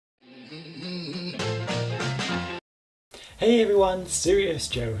Hey everyone, Serious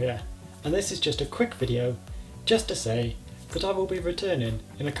Joe here, and this is just a quick video just to say that I will be returning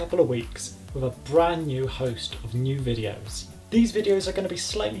in a couple of weeks with a brand new host of new videos. These videos are going to be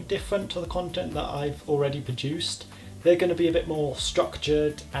slightly different to the content that I've already produced. They're going to be a bit more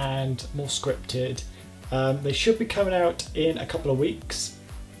structured and more scripted. They should be coming out in a couple of weeks,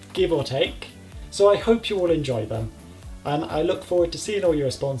 give or take, so I hope you all enjoy them, and I look forward to seeing all your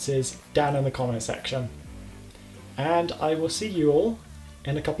responses down in the comment section. And I will see you all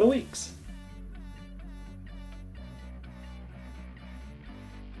in a couple of weeks.